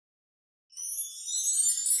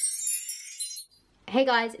Hey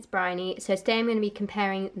guys, it's Bryony. So today I'm going to be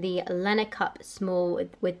comparing the Lena Cup Small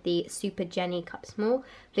with the Super Jennie Cup Small.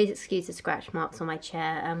 Please excuse the scratch marks on my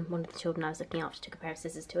chair. One of the children I was looking after took a pair of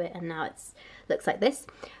scissors to it and now it looks like this.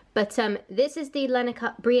 But this is the Lena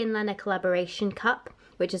Cup, Brie and Lena collaboration cup,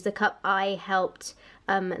 which is the cup I helped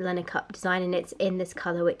Lena Cup design, and it's in this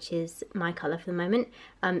colour, which is my colour for the moment.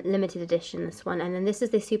 Limited edition, this one. And then this is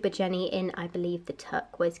the Super Jennie in, I believe, the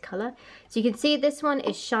turquoise colour. So you can see this one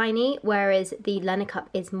is shiny, whereas the Lena Cup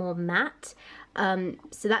is more matte.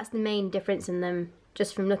 So that's the main difference in them,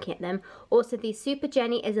 just from looking at them. Also, the Super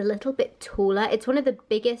Jennie is a little bit taller. It's one of the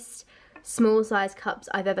biggest small size cups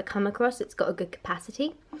I've ever come across. It's got a good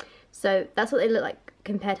capacity. So that's what they look like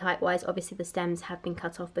compared height wise. Obviously the stems have been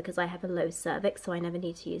cut off because I have a low cervix, so I never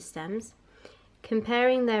need to use stems.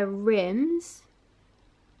 Comparing their rims,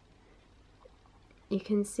 you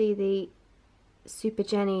can see the Super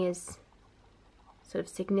Jennie is sort of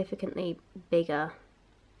significantly bigger.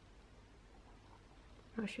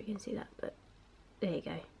 I'm not sure you can see that, but there you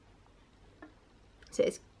go. So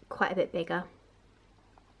it's quite a bit bigger.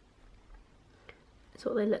 That's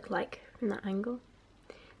what they look like from that angle.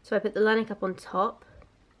 So I put the Lena Cup on top.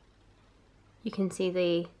 You can see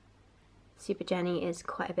the Super Jennie is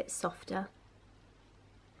quite a bit softer.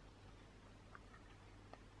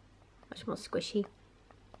 Much more squishy.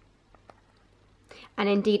 And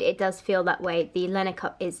indeed it does feel that way. The Lena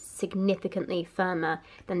Cup is significantly firmer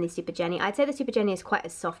than the Super Jennie. I'd say the Super Jennie is quite a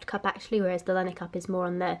soft cup actually, whereas the Lena Cup is more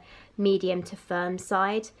on the medium to firm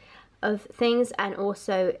side of things, and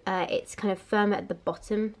also it's kind of firmer at the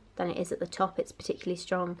bottom than it is at the top. It's particularly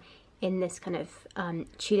strong in this kind of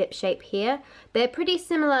tulip shape here. They're pretty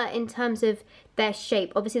similar in terms of their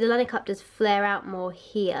shape. Obviously the Lena Cup does flare out more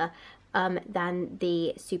here than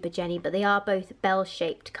the Super Jennie, but they are both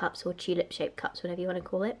bell-shaped cups or tulip-shaped cups, whatever you want to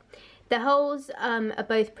call it. The holes are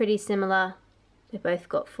both pretty similar. They've both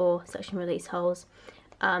got 4 suction release holes,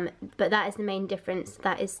 but that is the main difference.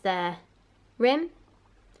 That is their rim,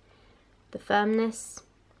 the firmness.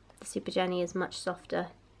 The Super Jennie is much softer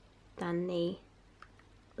than the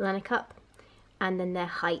Lena Cup, and then their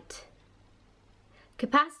height.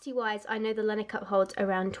 Capacity wise, I know the Lena Cup holds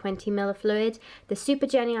around 20 ml of fluid. The Super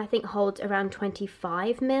Jennie I think holds around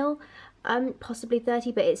 25 ml, possibly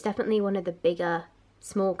 30, but it's definitely one of the bigger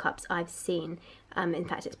small cups I've seen. In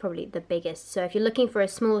fact, it's probably the biggest. So if you're looking for a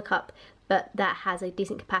smaller cup but that has a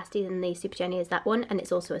decent capacity, then the Super Jennie is that one, and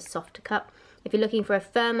it's also a softer cup. If you're looking for a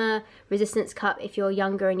firmer resistance cup, if you're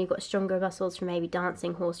younger and you've got stronger muscles from maybe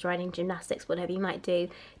dancing, horse riding, gymnastics, whatever you might do,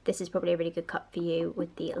 this is probably a really good cup for you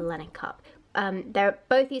with the Lena Cup.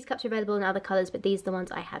 Both these cups are available in other colours, but these are the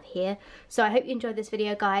ones I have here. So I hope you enjoyed this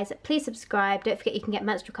video, guys. Please subscribe. Don't forget you can get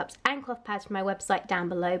menstrual cups and cloth pads from my website down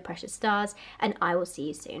below, Precious Stars, and I will see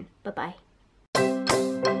you soon. Bye bye.